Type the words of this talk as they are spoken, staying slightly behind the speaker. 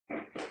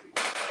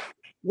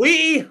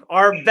We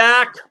are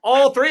back,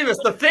 all three of us.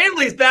 The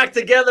family's back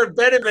together.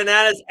 Ben and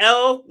Bananas.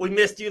 Elle, we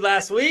missed you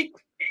last week.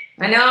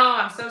 I know.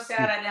 I'm so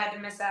sad I had to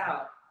miss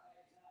out.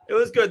 It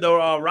was good,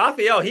 though.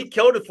 Raphael, he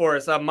killed it for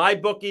us. My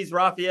bookies,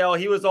 Raphael,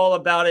 he was all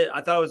about it.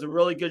 I thought it was a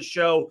really good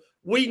show.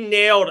 We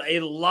nailed a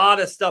lot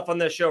of stuff on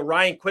this show.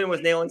 Ryan Quinn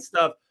was nailing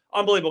stuff.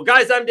 Unbelievable.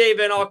 Guys, I'm Dave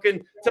Van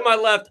Auken. To my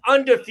left,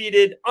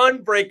 undefeated,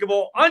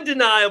 unbreakable,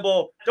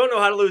 undeniable. Don't know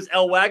how to lose,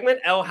 Elle Wagman.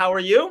 Elle, how are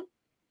you?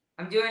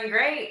 I'm doing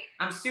great.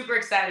 I'm super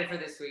excited for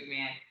this week,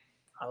 man.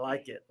 I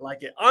like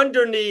it.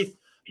 Underneath,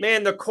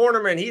 man, the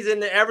cornerman, he's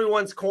in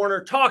everyone's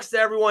corner, talks to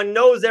everyone,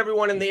 knows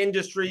everyone in the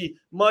industry.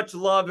 Much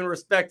love and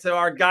respect to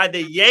our guy,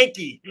 the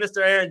Yankee,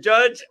 Mr. Aaron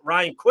Judge.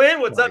 Ryan Quinn,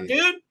 what's up,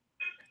 dude?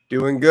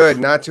 Doing good.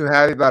 Not too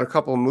happy about a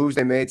couple of moves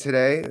they made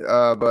today.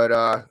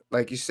 But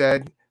like you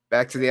said,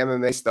 back to the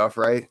MMA stuff,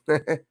 right?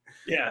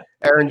 Yeah.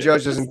 Aaron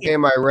Judge doesn't pay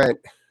my rent.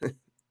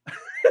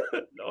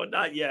 No,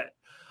 not yet.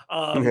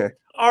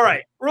 All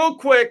right, real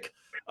quick.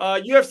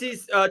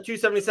 UFC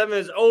 277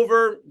 is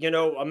over. You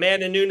know,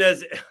 Amanda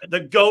Nunes,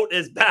 the GOAT,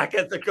 is back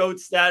at the GOAT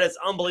status.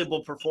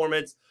 Unbelievable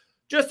performance.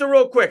 Just a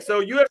real quick.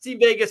 So UFC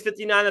Vegas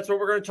 59, that's what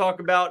we're going to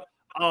talk about.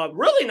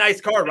 Really nice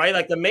card, right?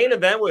 Like the main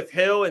event with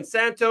Hill and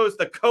Santos,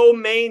 the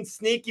co-main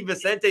sneaky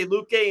Vicente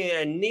Luque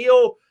and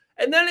Neal.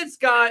 And then it's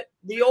got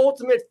the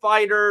Ultimate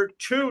Fighter,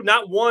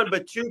 not one,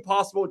 but two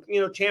possible,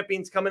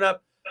 champions coming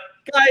up.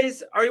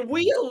 Guys, are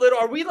we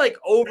like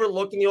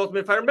overlooking the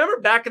Ultimate Fighter? Remember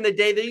back in the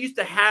day, they used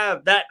to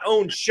have that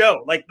own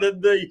show. Like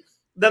the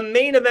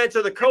main events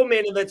or the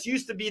co-main events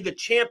used to be the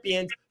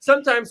champions.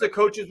 Sometimes the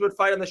coaches would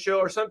fight on the show,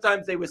 or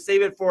sometimes they would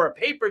save it for a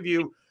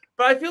pay-per-view.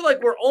 But I feel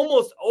like we're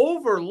almost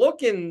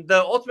overlooking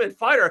the Ultimate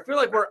Fighter. I feel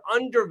like we're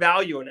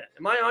undervaluing it.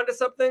 Am I onto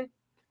something?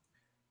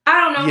 I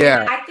don't know. Yeah.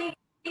 Man. I think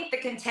the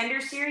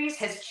Contender Series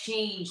has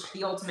changed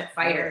the Ultimate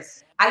Fighter.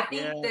 Yes. I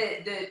think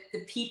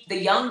the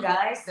young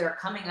guys that are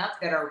coming up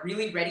that are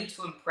really ready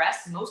to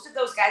impress, most of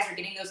those guys are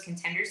getting those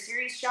Contender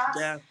Series shots,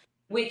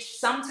 which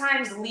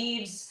sometimes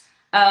leaves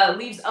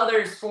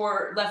others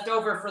left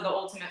over for the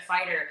Ultimate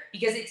Fighter.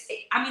 Because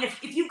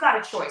if you've got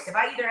a choice, if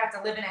I either have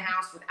to live in a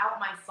house without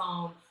my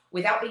phone,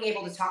 without being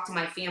able to talk to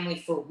my family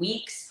for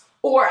weeks,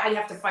 or I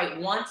have to fight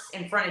once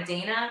in front of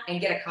Dana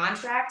and get a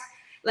contract,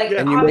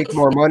 and you make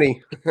more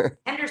money.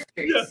 Contender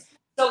Series. Yeah.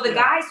 So the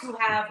guys who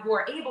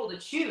are able to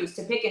choose,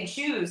 to pick and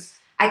choose,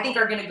 I think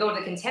are going to go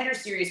the Contender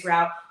Series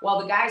route, while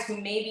the guys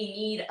who maybe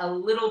need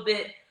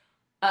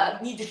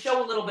to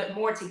show a little bit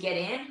more to get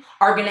in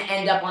are going to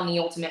end up on the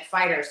Ultimate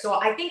Fighter. So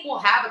I think we'll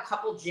have a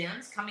couple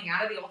gems coming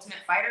out of the Ultimate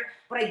Fighter,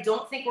 but I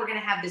don't think we're going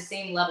to have the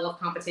same level of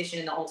competition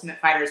in the Ultimate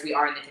Fighter as we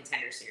are in the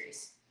Contender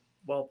Series.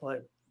 Well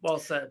played. Well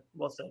said.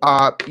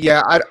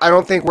 Yeah, I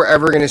don't think we're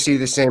ever going to see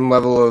the same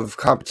level of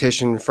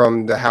competition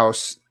from the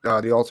house,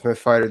 the Ultimate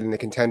Fighter, than the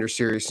Contender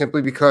Series,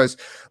 simply because,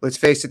 let's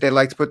face it, they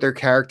like to put their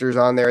characters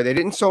on there. They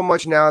didn't so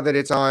much now that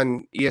it's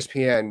on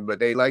ESPN, but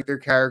they like their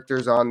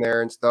characters on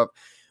there and stuff,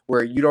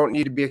 where you don't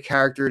need to be a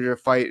character to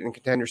fight in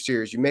Contender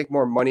Series. You make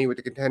more money with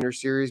the Contender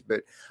Series,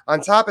 but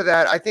on top of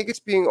that, I think it's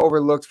being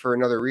overlooked for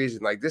another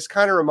reason. Like, this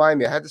kind of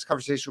reminded me, I had this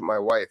conversation with my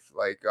wife,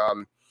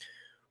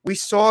 we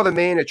saw the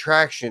main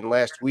attraction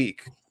last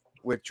week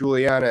with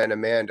Juliana and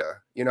Amanda.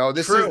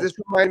 This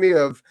reminded me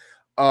of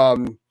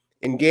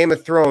in Game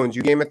of Thrones.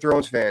 You Game of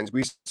Thrones fans,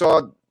 we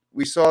saw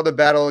the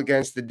battle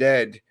against the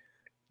dead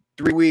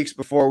 3 weeks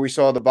before we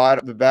saw the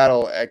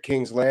battle at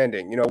King's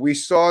Landing. We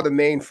saw the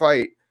main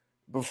fight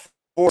before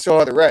we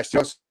saw the rest. So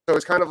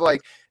it's kind of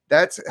like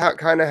that's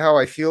how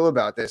I feel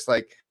about this.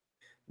 Like,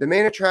 the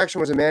main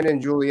attraction was Amanda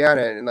and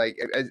Juliana, and I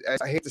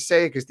hate to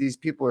say it because these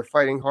people are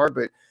fighting hard,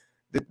 but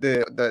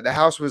the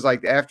house was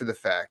like after the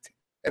fact.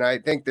 And I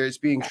think that it's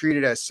being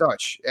treated as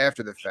such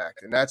after the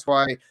fact. And that's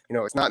why,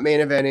 it's not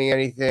main eventing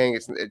anything.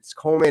 It's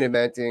co-main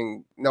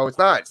eventing. No, it's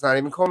not. It's not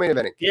even co-main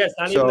eventing. Yeah, it's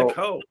not even the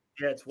co.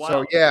 Yeah, it's wild.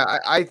 So, yeah,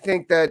 I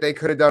think that they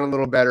could have done a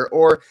little better.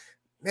 Or,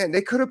 man,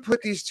 they could have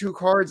put these two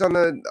cards on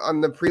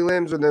the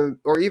prelims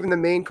or even the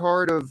main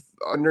card of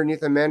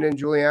underneath Amanda and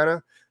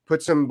Juliana.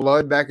 Put some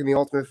blood back in the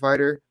Ultimate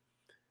Fighter.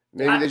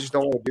 Maybe they just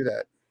don't want to do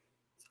that.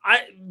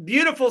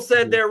 Beautiful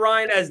said there,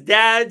 Ryan. As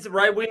dads,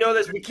 right? We know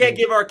this. We can't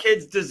give our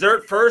kids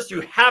dessert first.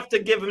 You have to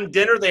give them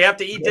dinner. They have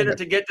to eat dinner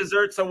to get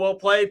dessert. So well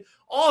played.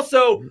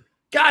 Also,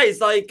 guys,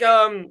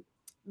 the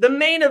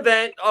main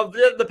event of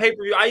the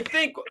pay-per-view, I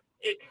think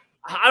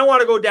I don't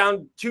want to go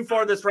down too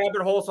far this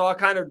rabbit hole, so I'll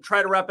kind of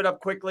try to wrap it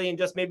up quickly and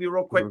just maybe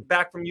real quick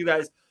back from you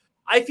guys.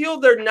 I feel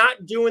they're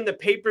not doing the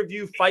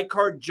pay-per-view fight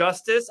card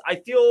justice. I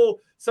feel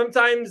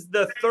sometimes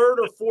the third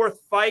or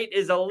fourth fight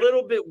is a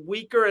little bit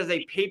weaker as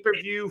a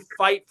pay-per-view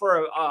fight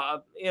for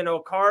a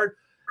card.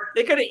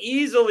 They could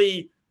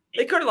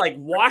have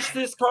washed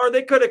this card.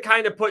 They could have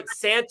kind of put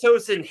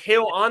Santos and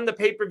Hill on the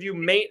pay-per-view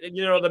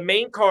the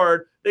main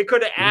card. They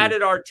could have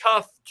added our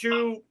tough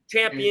two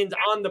champions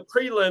on the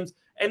prelims.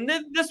 And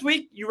then this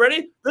week, you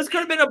ready? This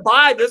could have been a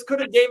buy. This could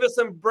have gave us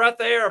some breath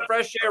air,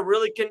 fresh air,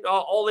 really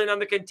all in on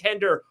the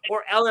Contender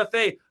or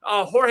LFA.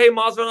 Jorge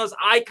Masvidal's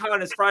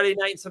icon is Friday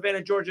night in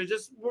Savannah, Georgia.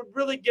 Just would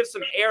really give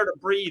some air to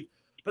breathe.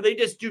 but they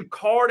just do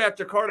card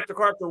after card after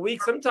card after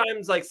week.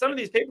 Sometimes, like some of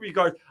these pay-per-view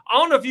cards, I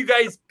don't know if you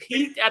guys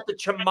peeked at the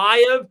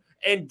Chimaev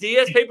and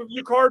Diaz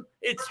pay-per-view card.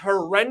 It's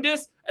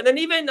horrendous. And then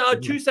even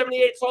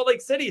 278 Salt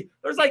Lake City,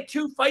 there's like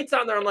 2 fights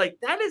on there. I'm like,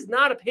 that is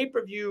not a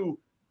pay-per-view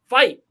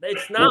fight.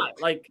 It's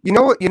not. Like, you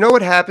know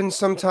what happens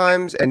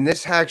sometimes, and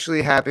this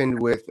actually happened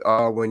with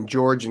when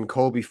George and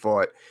Colby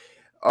fought.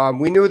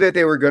 We knew that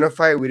they were going to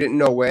fight. We didn't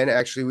know when.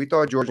 Actually, we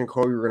thought George and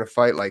Colby were going to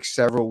fight like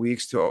several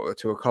weeks to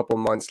a couple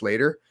months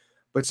later.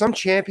 But some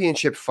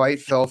championship fight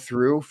fell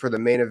through for the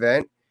main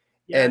event,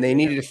 and they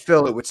needed to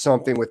fill it with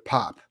something with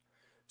pop.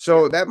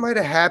 So that might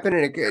have happened,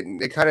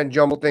 and it kind of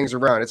jumbled things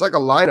around. It's like a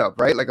lineup,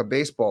 right? Like a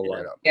baseball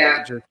lineup.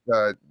 Yeah. Just,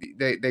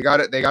 they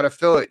got it. They got to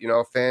fill it. You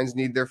know, fans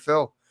need their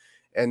fill,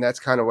 and that's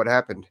kind of what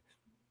happened.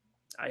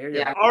 I hear you.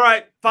 Yeah. All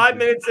right, 5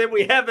 minutes in,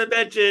 we haven't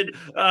mentioned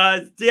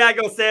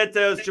Thiago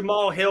Santos,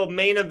 Jamal Hill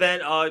main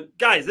event.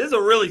 Guys, this is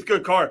a really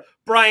good card.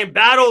 Brian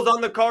Battle's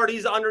on the card.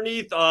 He's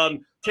underneath.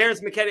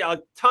 Terrence McKenna, a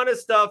ton of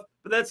stuff.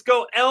 But let's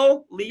go.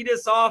 Elle, lead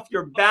us off.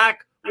 You're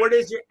back. What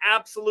is your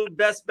absolute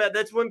best bet?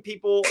 That's when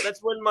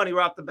money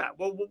right off the bat.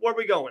 Where are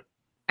we going?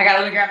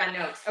 Let me grab my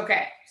notes.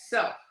 Okay,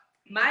 so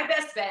my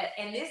best bet,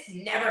 and this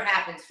never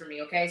happens for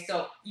me, okay?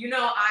 So,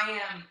 I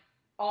am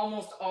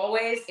almost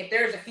always, if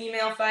there's a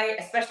female fight,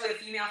 especially a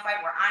female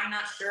fight where I'm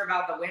not sure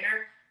about the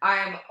winner, I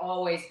am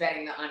always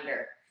betting the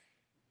under.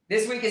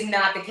 This week is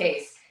not the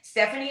case.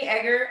 Stephanie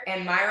Egger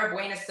and Mayra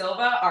Buena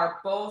Silva are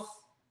both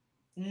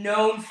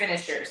known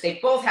finishers. They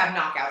both have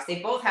knockouts. They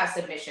both have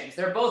submissions.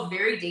 They're both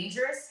very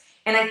dangerous.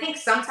 And I think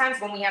sometimes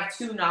when we have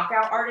 2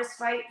 knockout artists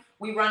fight,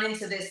 we run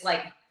into this,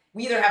 like,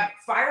 we either have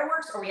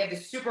fireworks or we have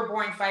this super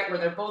boring fight where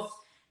they're both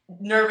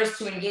nervous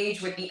to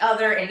engage with the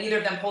other and neither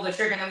of them pull the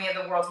trigger, and then we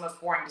have the world's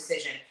most boring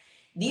decision.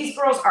 These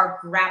girls are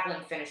grappling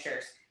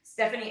finishers.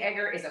 Stephanie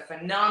Egger is a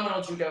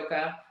phenomenal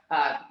judoka,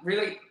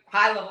 really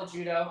high-level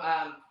judo.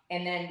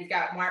 And then you've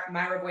got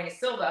Mayra Buena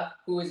Silva,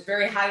 who is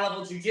very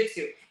high-level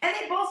jiu-jitsu. And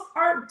they both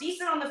are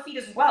decent on the feet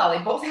as well.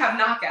 They both have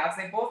knockouts.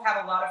 They both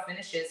have a lot of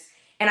finishes.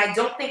 And I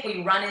don't think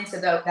we run into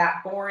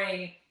that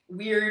boring,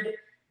 weird,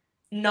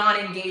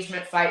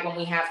 non-engagement fight when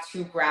we have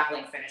 2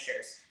 grappling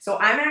finishers. So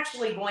I'm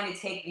actually going to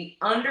take the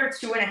under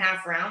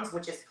 2.5 rounds,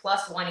 which is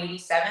plus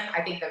 187.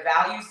 I think the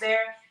value's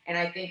there, and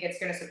I think it's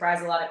going to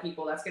surprise a lot of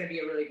people. That's going to be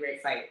a really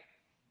great fight.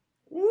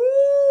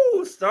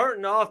 Woo!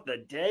 Starting off the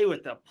day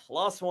with the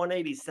plus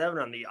 187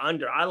 on the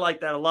under. I like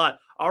that a lot.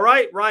 All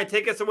right, Ryan,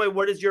 take us away.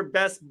 What is your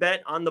best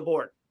bet on the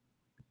board?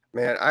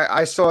 Man,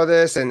 I saw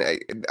this, and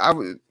I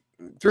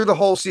through the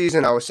whole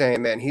season, I was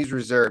saying, man, he's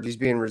reserved. He's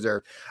being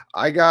reserved.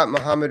 I got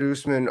Muhammad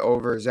Usman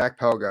over Zach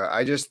Pelga.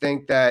 I just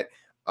think that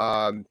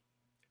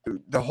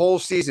the whole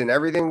season,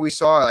 everything we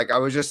saw, like I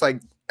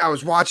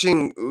was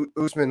watching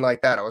Usman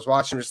like that. I was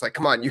watching just like,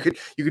 come on, you could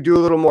do a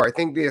little more. I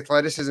think the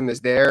athleticism is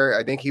there.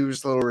 I think he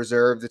was a little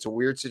reserved. It's a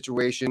weird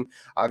situation.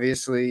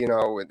 Obviously,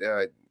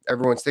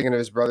 everyone's thinking of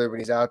his brother when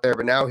he's out there,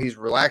 but now he's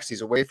relaxed.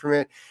 He's away from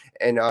it.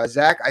 And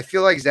Zach, I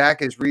feel like Zach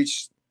has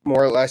reached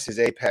more or less his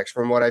apex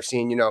from what I've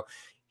seen.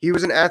 He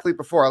was an athlete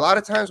before. A lot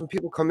of times when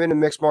people come into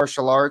mixed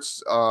martial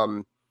arts,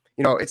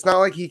 it's not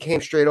like he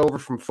came straight over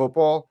from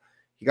football.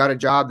 He got a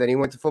job, then he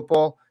went to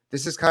football.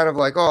 This is kind of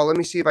like, oh, let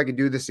me see if I could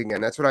do this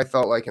again. That's what I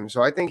felt like him.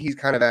 So I think he's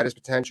kind of at his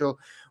potential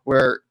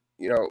where,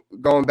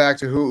 going back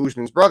to who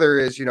Usman's brother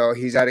is,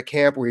 he's at a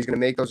camp where he's going to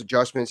make those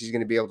adjustments. He's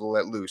going to be able to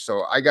let loose.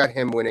 So I got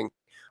him winning.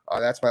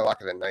 That's my lock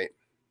of the night.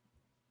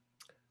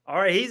 All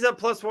right. He's at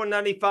plus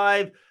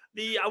 195.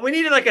 We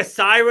needed like a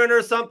siren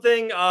or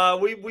something.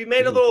 We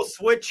made a little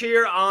switch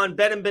here on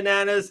Bet and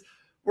Bananas.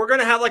 We're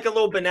gonna have like a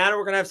little banana.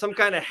 We're gonna have some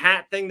kind of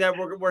hat thing that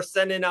we're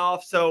sending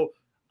off. So,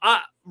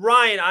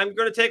 Ryan, I'm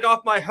gonna take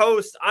off my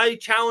host. I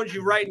challenge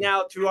you right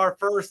now to our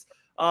first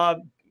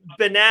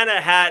banana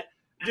hat.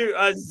 Dude,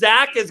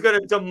 Zach is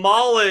gonna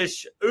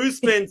demolish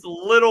Usman's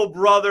little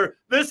brother.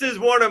 This is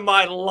one of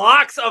my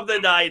locks of the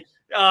night.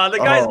 The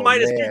guy's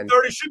minus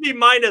 230, should be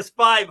minus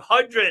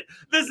 500.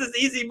 This is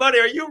easy money.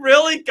 Are you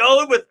really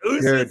going with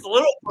Usman's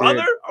little brother?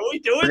 Are we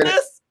doing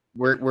this?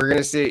 We're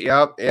gonna see.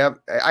 Yep.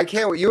 I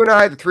can't. You and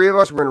I, the 3 of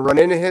us, we're gonna run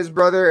into his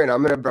brother, and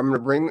I'm gonna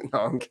bring. No,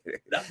 I'm kidding.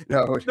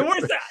 No. The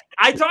worst.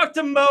 I talked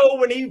to Mo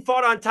when he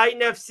fought on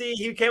Titan FC.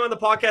 He came on the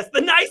podcast.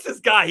 The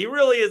nicest guy. He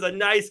really is a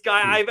nice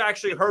guy. I've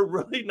actually heard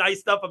really nice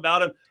stuff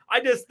about him.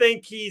 I just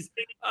think he's.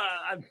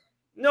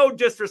 No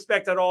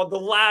disrespect at all. The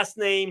last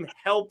name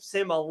helps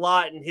him a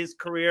lot in his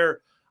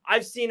career.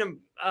 I've seen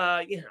him.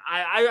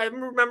 I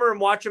remember him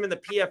watching him in the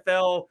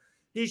PFL.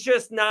 He's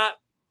just not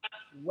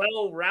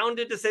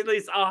well-rounded, to say the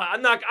least. I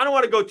don't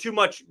want to go too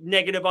much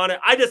negative on it.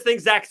 I just think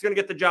Zach's going to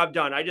get the job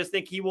done. I just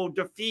think he will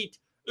defeat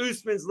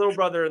Usman's little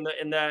brother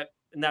in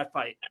that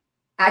fight.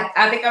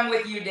 I think I'm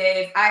with you,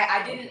 Dave.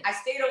 I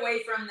stayed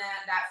away from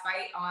that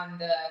fight on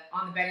the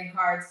betting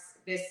cards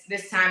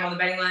this time on the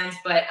betting lines,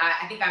 but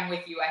I think I'm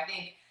with you. I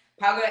think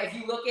Pelga, if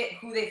you look at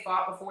who they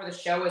fought before the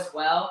show as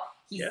well,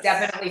 he's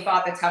definitely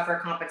fought the tougher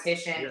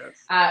competition.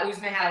 Yes.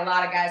 Usman had a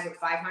lot of guys with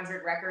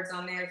 500 records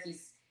on there.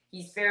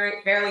 He's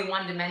fairly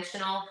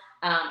one-dimensional.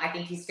 I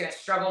think he's going to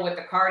struggle with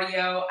the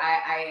cardio.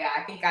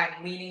 I think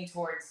I'm leaning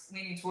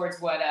towards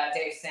what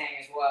Dave's saying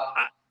as well.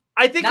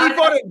 I think he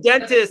fought a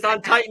dentist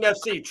on Titan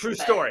FC. True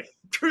story.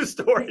 True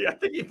story. I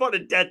think he fought a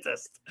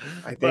dentist.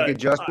 I think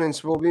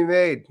adjustments will be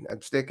made.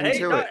 I'm sticking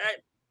to it.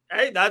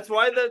 Hey, that's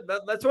why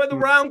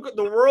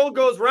the world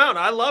goes round.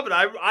 I love it.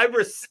 I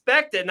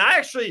respect it. And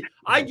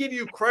I give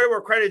you credit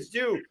where credit's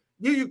due.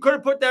 You could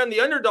have put that in the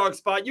underdog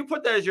spot. You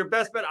put that as your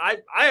best bet. I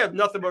have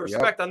nothing but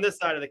respect on this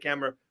side of the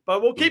camera.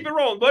 But we'll keep it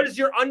rolling. What is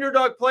your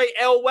underdog play,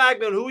 Elle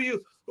Wagman?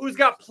 Who's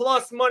got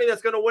plus money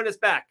that's going to win us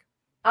back?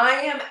 I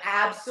am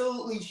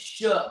absolutely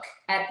shook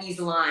at these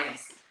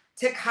lines.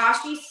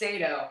 Takashi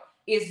Sato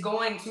is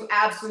going to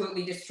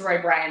absolutely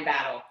destroy Brian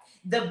Battle.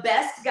 The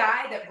best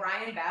guy that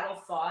Brian Battle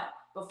fought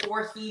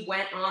before he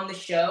went on the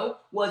show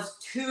was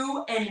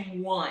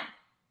 2-1.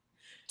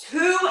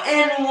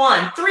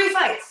 2-1. 3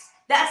 fights.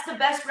 That's the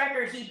best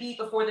record he beat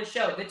before the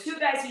show. The 2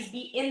 guys he's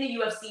beat in the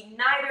UFC,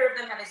 neither of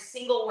them have a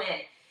single win.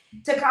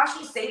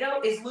 Takashi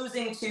Sato is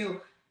losing to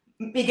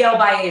Miguel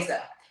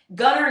Baeza,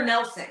 Gunnar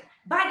Nelson,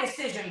 by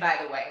decision, by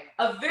the way,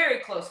 a very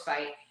close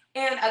fight,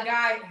 and a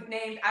guy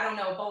named,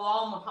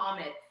 Bilal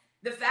Muhammad.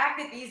 The fact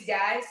that these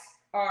guys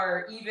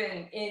are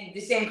even in the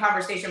same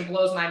conversation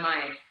blows my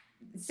mind.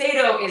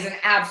 Sato is an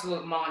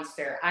absolute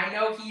monster. I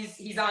know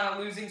he's on a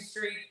losing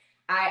streak.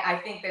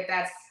 I think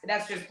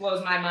that's just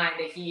blows my mind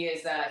that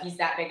he's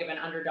that big of an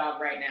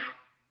underdog right now.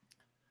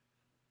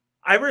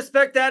 I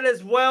respect that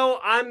as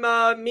well.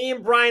 Me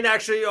and Brian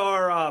actually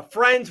are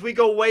friends. We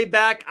go way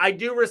back. I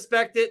do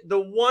respect it. The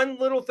one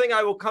little thing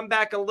I will come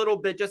back a little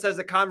bit just as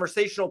a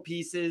conversational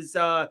piece is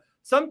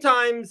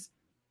sometimes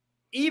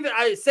even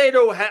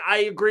Sato,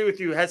 I agree with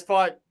you, has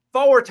fought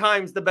 4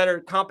 times the better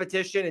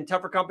competition and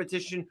tougher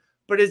competition.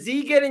 But is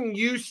he getting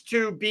used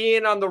to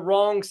being on the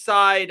wrong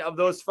side of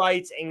those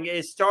fights and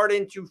is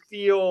starting to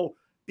feel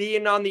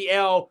being on the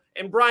L?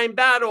 And Brian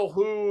Battle,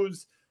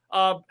 who's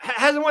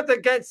hasn't went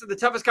against the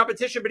toughest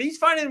competition, but he's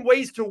finding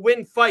ways to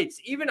win fights.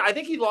 Even I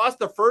think he lost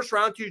the first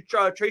round to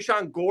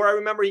Tresean Gore. I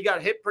remember he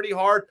got hit pretty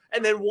hard,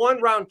 and then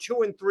won round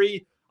 2 and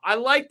 3. I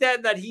like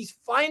that he's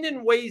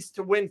finding ways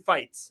to win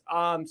fights.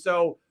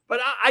 But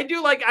I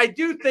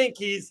do think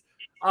he's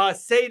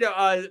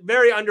Sato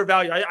very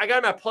undervalued. I got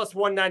him at plus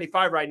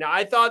 195 right now.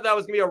 I thought that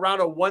was gonna be around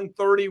a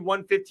 130,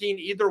 115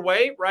 either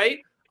way, right?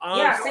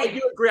 Yeah, so I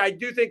do agree. I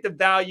do think the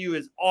value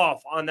is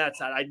off on that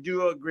side. I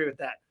do agree with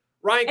that.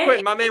 Ryan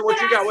Quinn, my man, what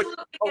you got?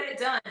 Get it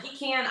done. He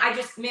can. I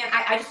just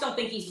don't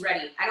think he's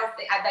ready. I don't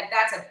think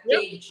that's a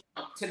big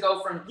jump to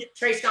go from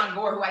Tresean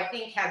Gore, who I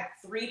think had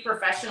 3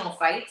 professional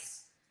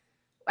fights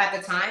at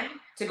the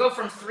time, to go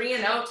from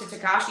 3-0 to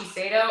Takashi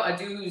Sato, a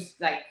dude who's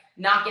like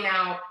knocking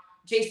out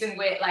Jason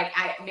Witt.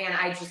 I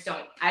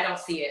don't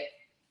see it.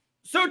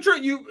 So true.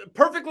 You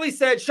perfectly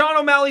said. Sean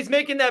O'Malley's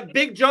making that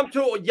big jump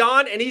to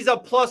Jan, and he's a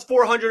plus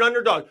 400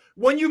 underdog.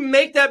 When you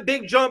make that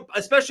big jump,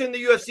 especially in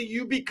the UFC,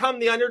 you become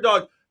the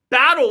underdog.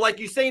 Battle, like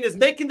you're saying, is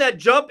making that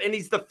jump, and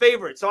he's the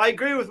favorite. So I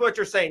agree with what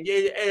you're saying.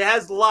 It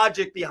has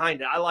logic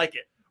behind it. I like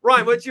it.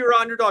 Ryan, what's your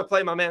underdog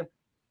play, my man?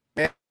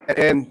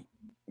 And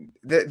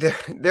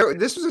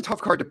this was a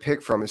tough card to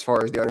pick from as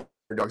far as the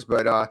underdogs,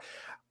 but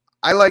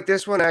I like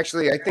this one,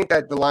 actually. I think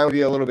that the line would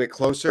be a little bit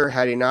closer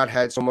had he not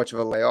had so much of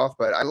a layoff,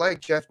 but I like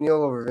Jeff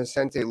Neal over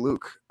Vicente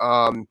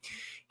Luque.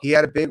 He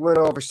had a big win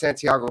over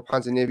Santiago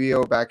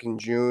Ponzinibbio back in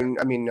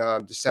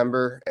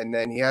December, and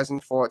then he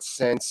hasn't fought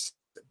since.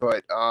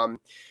 But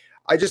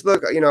I just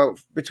look,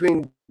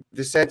 between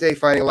Vicente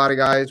fighting a lot of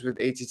guys with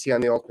ATT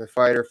on the Ultimate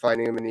Fighter,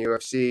 fighting him in the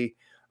UFC,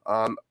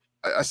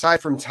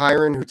 aside from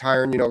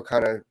Tyron,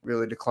 kind of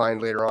really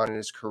declined later on in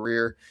his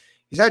career,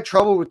 he's had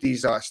trouble with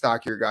these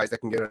stockier guys that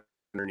can get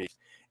underneath.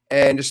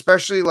 And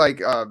especially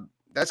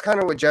that's kind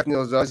of what Jeff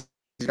Neal does.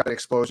 He's got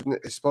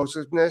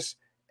explosiveness.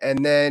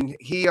 And then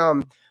he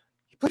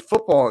played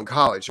football in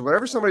college. So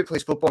whenever somebody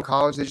plays football in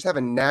college, they just have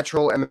a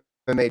natural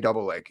MMA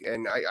double leg.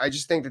 And I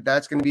just think that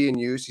that's going to be in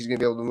use. He's going to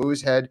be able to move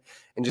his head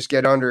and just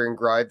get under and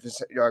grind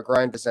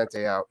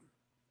Vicente out.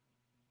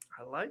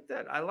 I like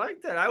that.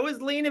 I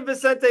was leaning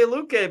Vicente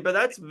Luque, but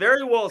that's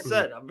very well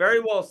said. Very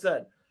well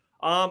said.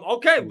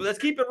 Okay, let's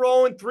keep it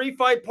rolling.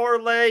 3-fight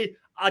parlay.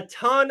 A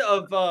ton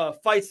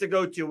of fights to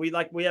go to. We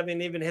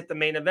haven't even hit the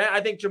main event.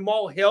 I think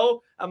Jamal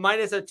Hill a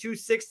minus a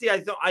 260.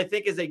 I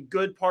think is a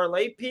good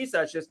parlay piece.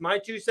 That's just my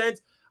 2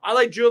 cents. I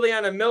like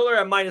Juliana Miller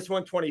at minus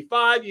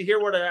 125. You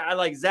hear what I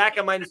like Zach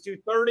at minus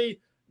 230.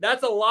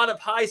 That's a lot of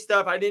high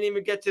stuff. I didn't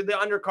even get to the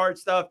undercard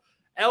stuff.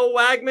 Elle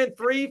Wagman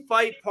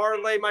 3-fight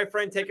parlay. My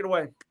friend, take it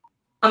away.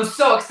 I'm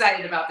so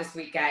excited about this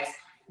week, guys.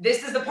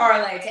 This is the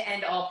parlay to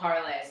end all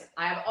parlays.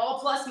 I have all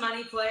plus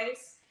money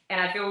plays, and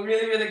I feel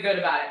really, really good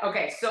about it.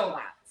 Okay, so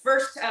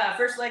first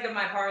leg of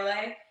my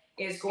parlay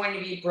is going to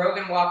be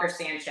Brogan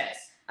Walker-Sanchez.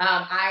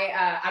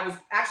 I was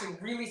actually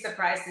really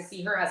surprised to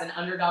see her as an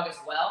underdog as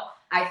well.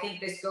 I think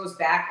this goes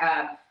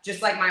back,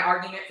 just like my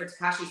argument for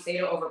Takashi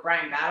Sato over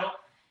Brian Battle.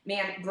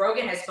 Man,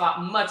 Brogan has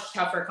fought much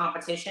tougher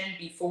competition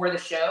before the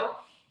show,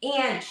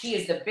 And she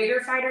is the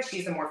bigger fighter.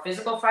 She's the more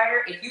physical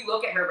fighter. If you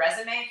look at her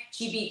resume,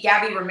 she beat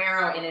Gabby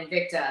Romero in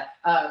Invicta,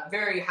 a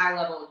very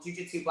high-level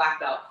jiu-jitsu black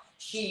belt.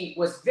 She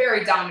was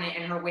very dominant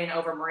in her win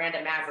over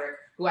Miranda Maverick,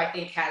 who I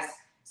think has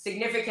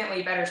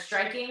significantly better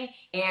striking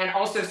and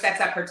also sets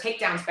up her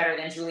takedowns better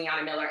than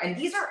Juliana Miller. And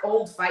these are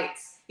old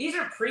fights. These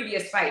are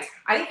previous fights.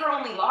 I think her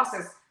only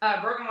losses,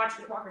 Brogan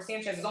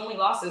Walker-Sanchez's only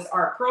losses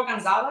are Pearl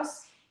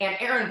Gonzalez and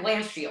Erin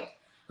Blanchfield,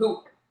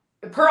 who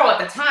Pearl at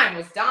the time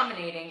was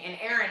dominating, and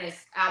Erin is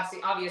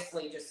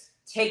obviously just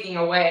taking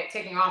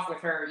off with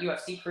her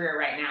UFC career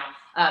right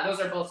now. Those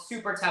are both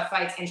super tough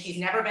fights, and she's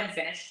never been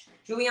finished.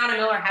 Juliana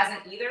Miller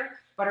hasn't either,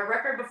 but her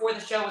record before the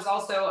show was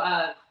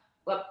also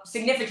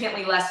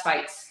significantly less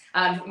fights,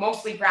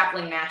 mostly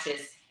grappling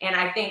matches. And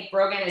I think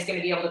Brogan is going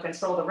to be able to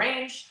control the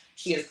range.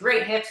 She has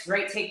great hips,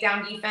 great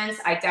takedown defense.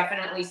 I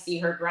definitely see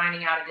her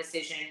grinding out a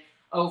decision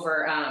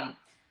over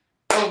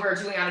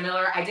Juliana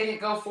Miller. I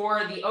didn't go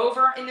for the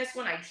over in this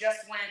one. I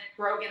just went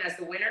Brogan as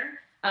the winner.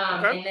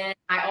 Okay. And then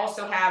I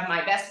also have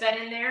my best bet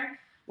in there,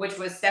 which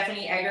was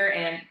Stephanie Egger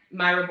and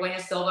Mayra Buena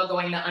Silva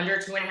going the under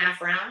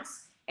 2.5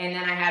 rounds. And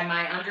then I had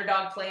my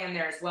underdog play in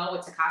there as well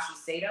with Takashi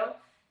Sato.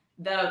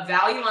 The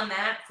value on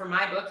that for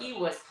my bookie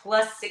was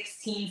plus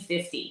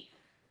 1650.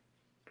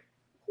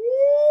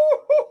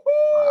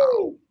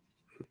 Wow.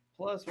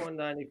 Plus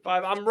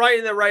 195. I'm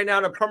writing that right now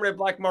in a permanent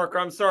black marker.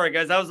 I'm sorry,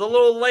 guys. I was a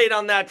little late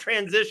on that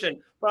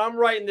transition, but I'm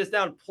writing this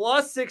down.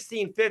 Plus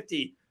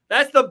 1650.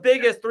 That's the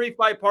biggest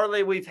 3-fight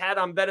parlay we've had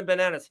on Bet and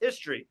Bananas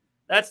history.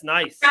 That's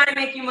nice. I'm trying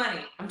to make you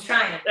money. I'm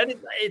trying.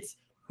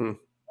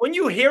 When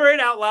you hear it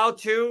out loud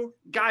too,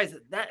 guys,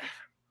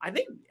 I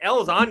think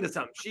Elle's on to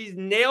something. She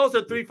nails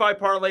her 3-fight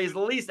parlays at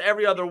least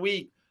every other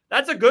week.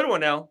 That's a good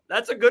one, Elle.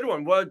 That's a good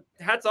one. Well,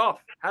 hats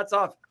off. Hats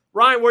off.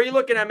 Ryan, where are you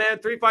looking at, man?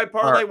 3-fight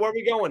parlay. Where are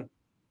we going?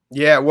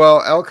 Yeah,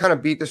 well, Elle kind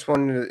of beat this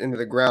one into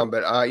the ground,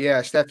 but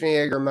yeah, Stephanie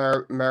Egger,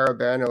 Mayra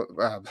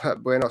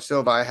Bueno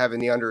Silva, I have in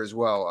the under as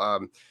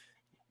well.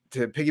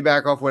 To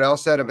piggyback off what Elle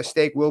said, a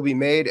mistake will be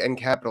made and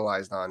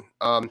capitalized on.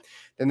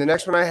 Then the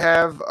next one I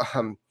have,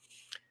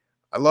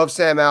 I love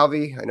Sam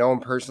Alvey. I know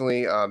him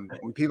personally.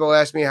 When people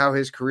ask me how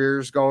his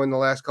career's going the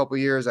last couple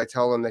of years, I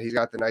tell them that he's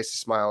got the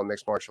nicest smile in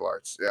mixed martial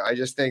arts. I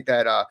just think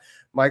that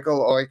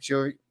Michael O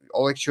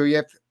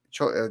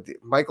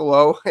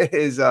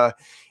is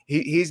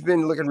he's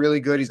been looking really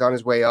good. He's on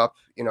his way up.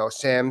 You know,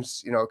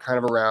 Sam's, kind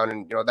of around,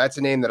 and, that's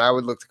a name that I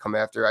would look to come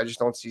after. I just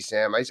don't see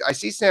Sam. I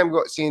see Sam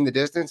seeing the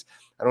distance.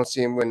 I don't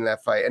see him winning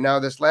that fight. And now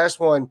this last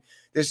one,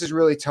 this is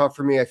really tough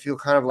for me. I feel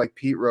kind of like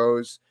Pete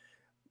Rose.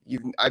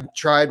 I've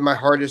tried my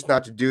hardest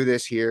not to do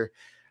this here.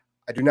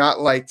 I do not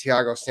like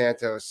Thiago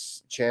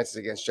Santos' chances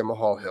against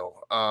Jamahal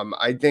Hill.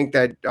 I think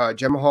that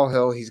Jamahal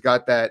Hill, he's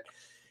got that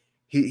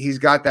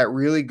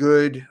really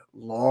good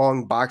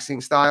long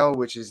boxing style,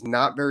 which is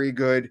not very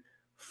good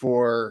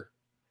for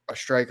a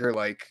striker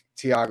like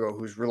Thiago,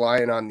 who's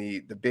relying on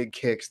the big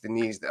kicks, the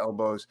knees, the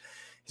elbows.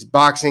 His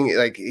boxing,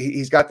 like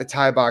he's got the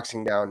Thai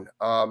boxing down.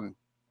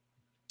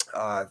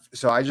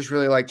 So I just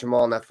really like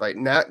Jamal in that fight.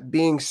 And that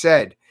being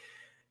said,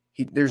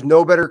 there's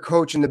no better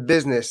coach in the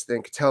business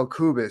than Ketel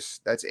Kubis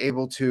that's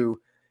able to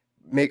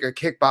make a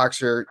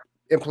kickboxer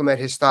implement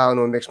his style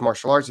into a mixed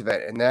martial arts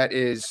event, and that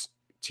is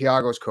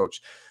Thiago's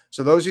coach.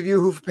 So those of you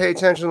who pay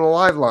attention to the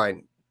live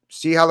line,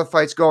 see how the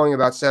fight's going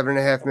about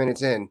 7.5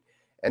 minutes in,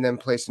 and then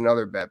place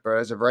another bet. But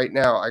as of right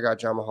now, I got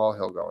Jamahal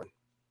Hill going.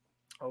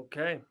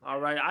 Okay. All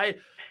right.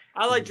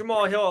 I like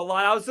Jamahal Hill a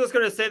lot. I was just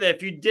going to say that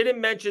if you didn't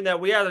mention that,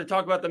 we had to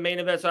talk about the main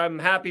event. So I'm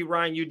happy,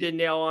 Ryan, you did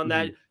nail on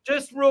that.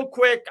 Just real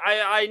quick,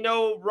 I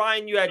know,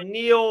 Ryan, you had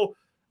Neil,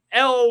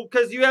 Elle,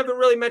 because you haven't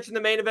really mentioned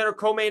the main event or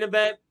co-main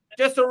event.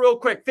 Just a real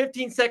quick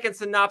 15-second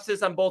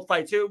synopsis on both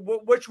fights.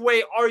 Which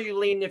way are you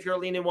leaning if you're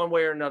leaning one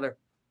way or another?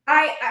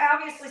 I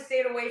obviously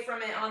stayed away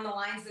from it on the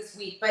lines this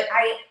week, but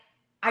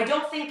I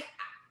don't think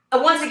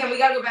once again we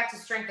got to go back to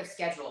strength of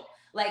schedule.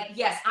 Like,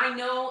 yes, I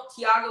know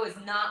Thiago has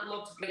not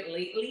looked great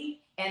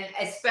lately, and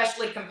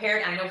especially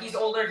compared, I know he's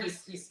older,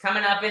 he's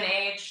coming up in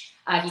age,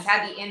 he's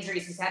had the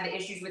injuries, he's had the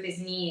issues with his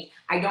knee.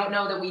 I don't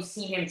know that we've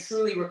seen him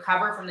truly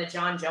recover from the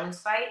John Jones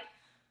fight.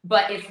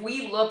 But if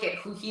we look at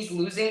who he's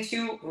losing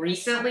to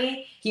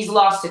recently, he's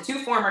lost to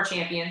 2 former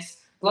champions,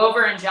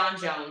 Glover and John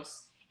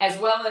Jones, as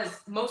well as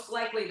most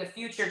likely the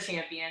future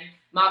champion,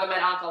 Magomed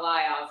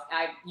Ankalaev.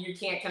 You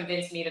can't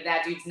convince me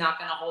that dude's not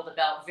going to hold a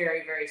belt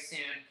very, very soon,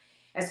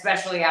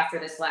 especially after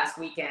this last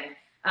weekend.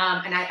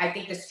 And I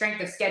think the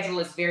strength of schedule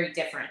is very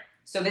different.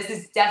 So this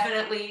is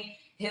definitely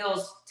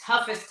Hill's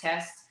toughest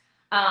test.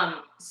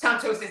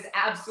 Santos is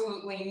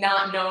absolutely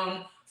not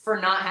known for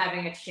not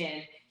having a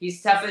chin.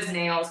 He's tough as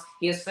nails.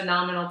 He has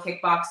phenomenal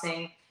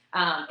kickboxing.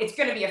 It's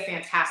going to be a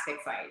fantastic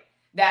fight.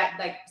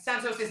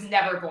 Santos is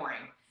never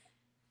boring.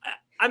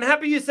 I'm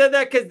happy you said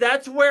that, because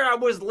that's where I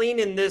was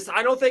leaning this.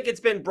 I don't think it's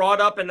been brought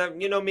up,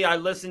 and you know me, I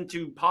listen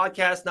to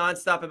podcasts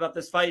nonstop about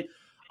this fight.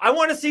 I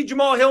want to see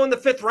Jamahal Hill in the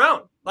 5th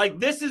round. Like,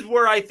 this is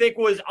where I think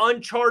was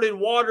uncharted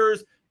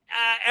waters.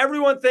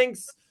 Everyone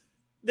thinks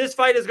this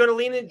fight is going to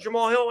lean in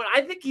Jamal Hill, and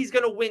I think he's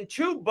going to win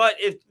too. But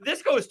if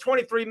this goes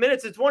 23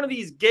 minutes, it's one of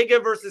these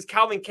Giga versus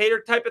Calvin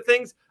Kattar type of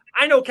things.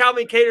 I know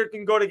Calvin Kattar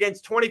can go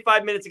against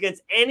 25 minutes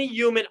against any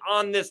human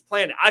on this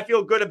planet. I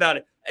feel good about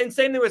it. And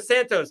same thing with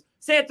Santos.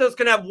 Santos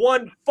can have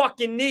one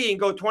fucking knee and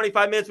go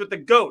 25 minutes with the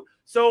GOAT.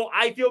 So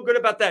I feel good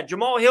about that.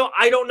 Jamal Hill,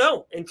 I don't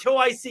know. Until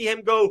I see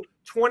him go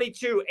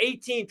 22,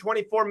 18,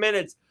 24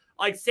 minutes.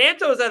 Like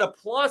Santos at a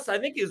plus, I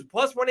think he was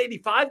plus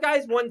 185,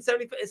 guys,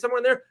 170, somewhere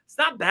in there. It's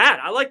not bad.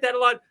 I like that a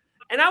lot.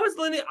 And I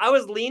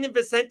was leaning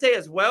Vicente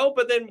as well,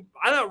 but then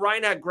I thought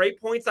Ryan had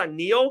great points on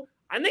Neal.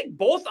 I think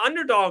both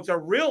underdogs are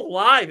real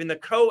live in the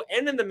co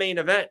and in the main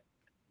event.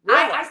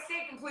 I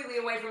stay completely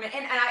away from it.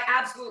 And I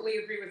absolutely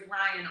agree with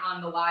Ryan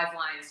on the live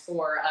lines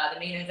for the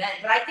main event.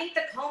 But I think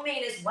the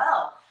co-main as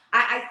well.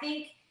 I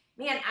think,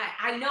 man,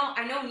 I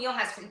know Neal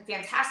has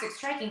fantastic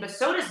striking, but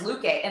so does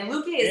Luque. And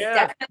Luque is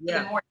definitely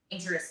the more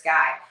dangerous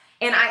guy.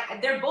 And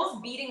they're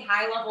both beating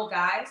high-level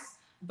guys,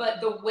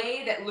 but the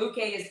way that Luque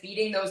is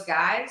beating those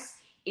guys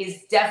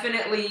is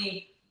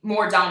definitely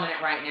more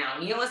dominant right now.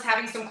 Neal is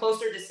having some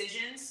closer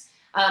decisions.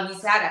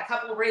 He's had a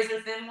couple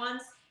razor-thin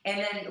ones. And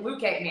then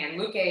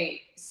Luque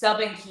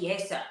subbing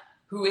Chiesa,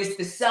 who is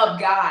the sub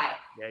guy,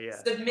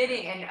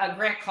 submitting. And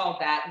Grant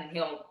called that, and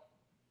he'll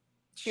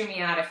chew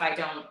me out if I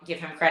don't give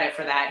him credit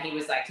for that. He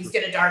was like, he's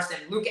going to darce him.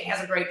 Luque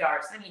has a great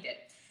darce. And he did.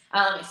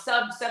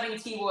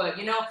 Subbing T. Wood,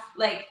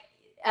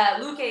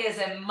 Luque is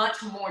a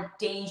much more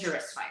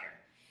dangerous fighter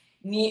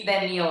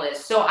than Neal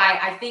is. So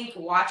I think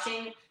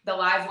watching the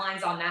live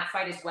lines on that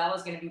fight as well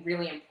is going to be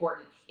really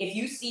important. If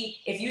you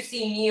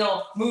see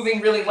Neal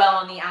moving really well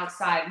on the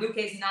outside,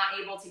 Luque's not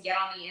able to get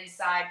on the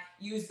inside,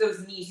 use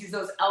those knees, use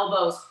those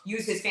elbows,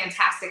 use his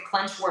fantastic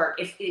clinch work.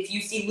 If you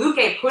see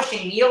Luque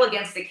pushing Neal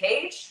against the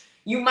cage,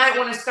 you might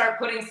want to start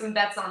putting some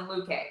bets on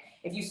Luque.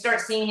 If you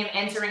start seeing him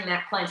entering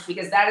that clinch,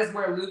 because that is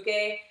where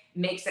Luque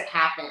makes it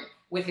happen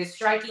with his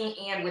striking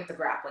and with the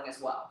grappling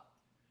as well.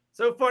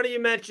 So funny you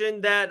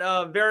mentioned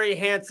that very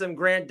handsome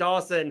Grant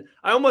Dawson.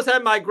 I almost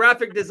had my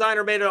graphic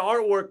designer made an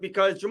artwork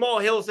because Jamal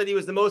Hill said he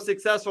was the most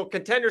successful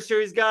Contender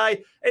Series guy.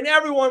 And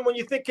everyone, when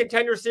you think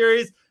Contender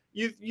Series,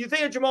 you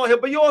think of Jamal Hill,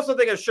 but you also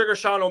think of Sugar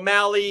Sean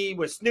O'Malley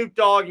with Snoop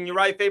Dogg and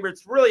Uriah Faber.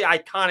 It's really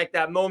iconic,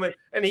 that moment.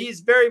 And he's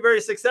very, very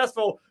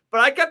successful. But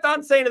I kept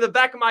on saying in the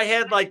back of my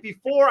head, like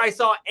before I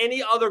saw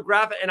any other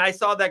graphic, and I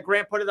saw that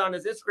Grant put it on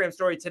his Instagram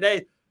story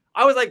today,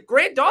 I was like,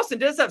 Grant Dawson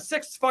does have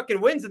 6 fucking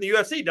wins in the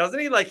UFC, doesn't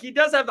he? Like, he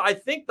does have, I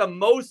think, the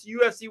most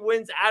UFC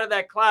wins out of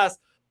that class.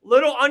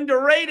 Little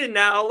underrated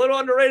now, a little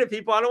underrated,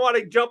 people. I don't want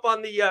to jump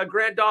on the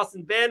Grant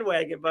Dawson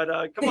bandwagon, but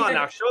come on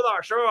now, show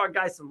our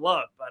guys some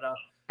love. But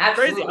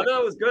crazy. I thought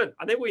that was good.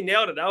 I think we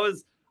nailed it.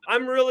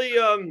 I'm really,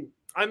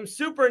 I'm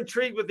super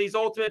intrigued with these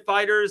Ultimate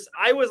Fighters.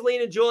 I was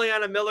leaning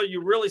Juliana Miller.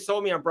 You really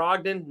sold me on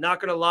Brogdon. Not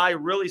going to lie,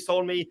 really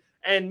sold me.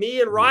 And me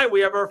and Ryan,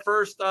 we have our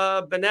first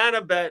banana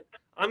bet.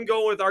 I'm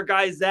going with our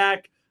guy,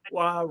 Zach.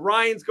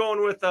 Ryan's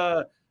going with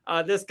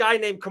this guy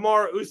named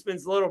Kamaru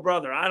Usman's little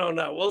brother. I don't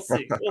know. We'll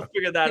see. We'll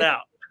figure that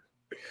out.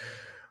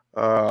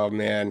 Oh,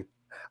 man.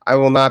 I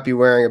will not be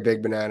wearing a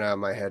big banana on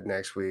my head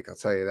next week. I'll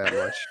tell you that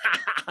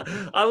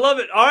much. I love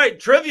it. All right,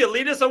 trivia.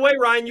 Lead us away,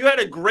 Ryan. You had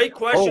a great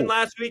question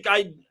last week.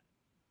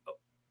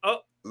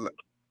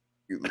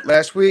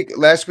 Last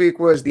week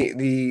was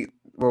the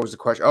what was the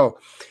question? Oh,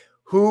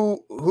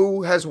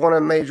 who has won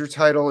a major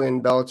title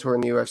in Bellator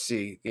and the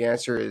UFC? The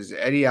answer is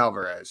Eddie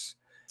Alvarez.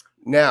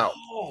 Now,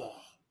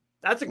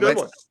 that's a good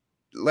one.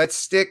 Let's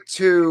stick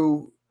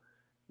to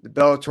the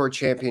Bellator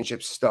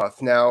championship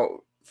stuff. Now,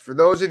 for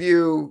those of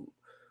you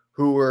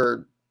who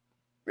were,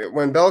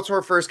 when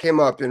Bellator first came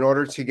up, in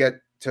order to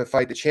get to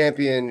fight the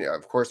champion,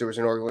 of course, there was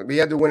an order, but you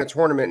had to win a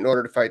tournament in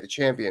order to fight the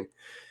champion.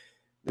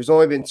 There's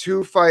only been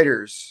 2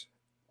 fighters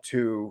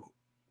to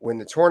win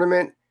the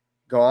tournament,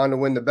 go on to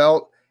win the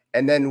belt,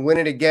 and then win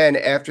it again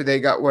after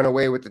they went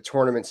away with the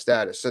tournament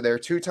status. So they're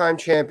 2-time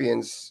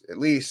champions, at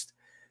least.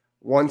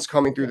 Once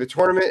coming through the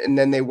tournament, and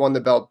then they won the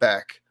belt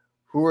back.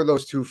 Who are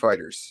those 2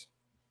 fighters?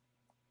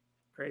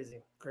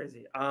 Crazy.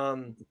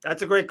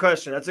 That's a great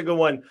question. That's a good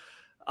one.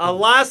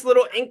 Last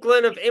little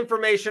inkling of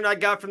information I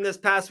got from this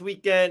past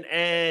weekend,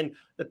 and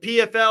the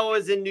PFL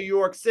is in New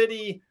York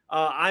City.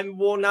 I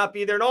will not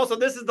be there. And also,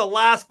 this is the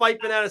last Fight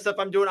Banana stuff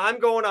I'm doing. I'm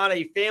going on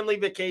a family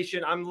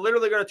vacation. I'm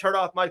literally going to turn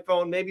off my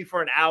phone maybe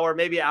for an hour,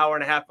 maybe an hour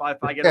and a half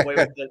if I get away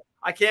with it.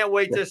 I can't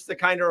wait just to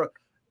kind of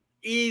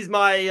ease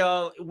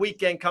my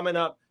weekend coming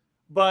up.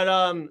 But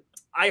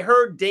I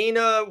heard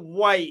Dana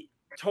White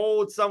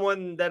told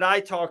someone that I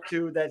talked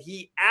to that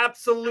he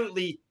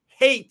absolutely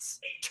hates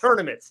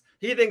tournaments.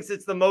 He thinks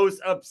it's the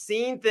most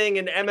obscene thing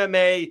in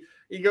MMA.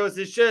 He goes,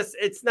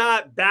 it's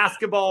not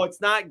basketball.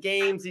 It's not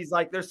games. He's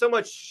like, there's so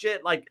much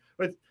shit like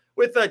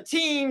with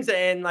teams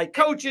and like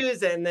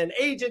coaches and then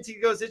agents. He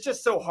goes, it's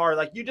just so hard.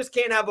 Like you just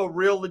can't have a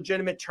real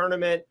legitimate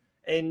tournament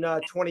in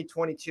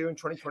 2022 and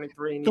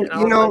 2023. And,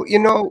 you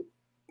know,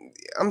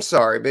 I'm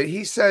sorry, but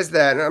he says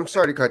that, and I'm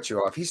sorry to cut you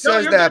off. He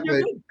says that,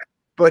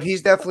 but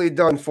he's definitely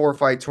done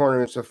 4-fight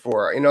tournaments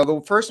before. You know,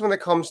 the first one that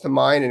comes to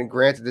mind, and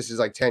granted, this is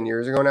like 10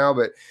 years ago now,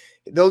 but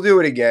they'll do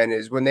it again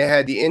is when they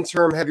had the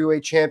interim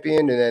heavyweight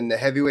champion and then the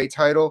heavyweight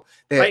title.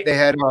 They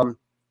had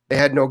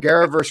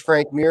Nogueira versus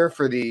Frank Mir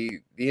for the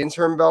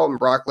interim belt and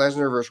Brock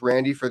Lesnar versus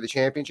Randy for the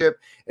championship,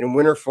 and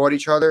winner fought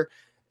each other.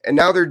 And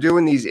now they're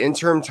doing these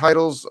interim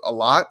titles a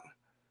lot.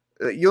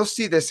 You'll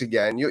see this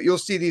again. You'll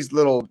see these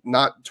little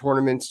not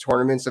tournaments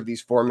of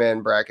these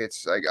 4-man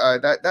brackets. Like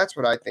that's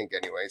what I think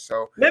anyway.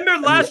 So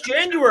remember last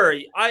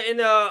January in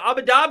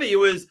Abu Dhabi, it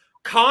was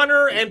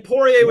Conor and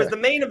Poirier was the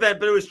main event,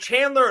 but it was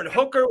Chandler and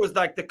Hooker was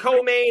like the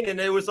co-main, and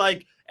it was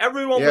like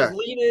everyone was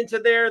leaning into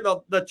there.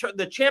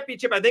 The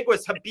championship, I think,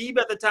 was Habib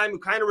at the time, who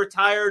kind of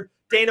retired.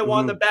 Dana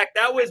won the back.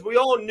 That was, we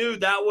all knew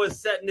that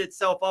was setting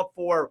itself up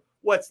for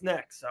what's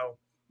next. So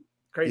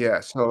crazy. Yeah.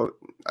 So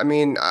I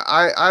mean,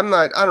 I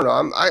don't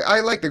know.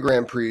 I like the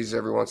Grand Prix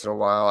every once in a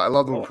while. I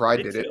love when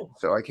Pride did it,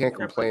 so I can't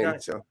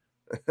complain. So.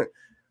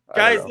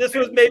 Guys, this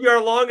was maybe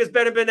our longest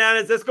Bet and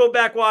Bananas. Let's go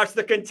back, watch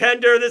The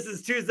Contender. This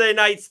is Tuesday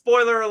night.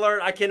 Spoiler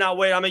alert. I cannot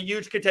wait. I'm a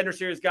huge Contender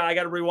Series guy. I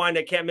got to rewind.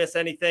 I can't miss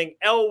anything.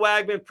 Elle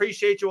Wagman,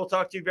 appreciate you. We'll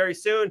talk to you very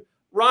soon.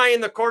 Ryan,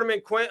 the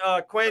quarterman,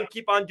 Quinn,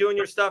 keep on doing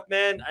your stuff,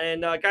 man.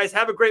 And guys,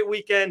 have a great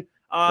weekend.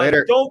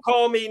 Later. Don't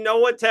call me. No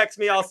one text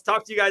me. I'll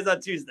talk to you guys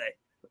on Tuesday.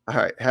 All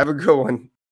right. Have a good one.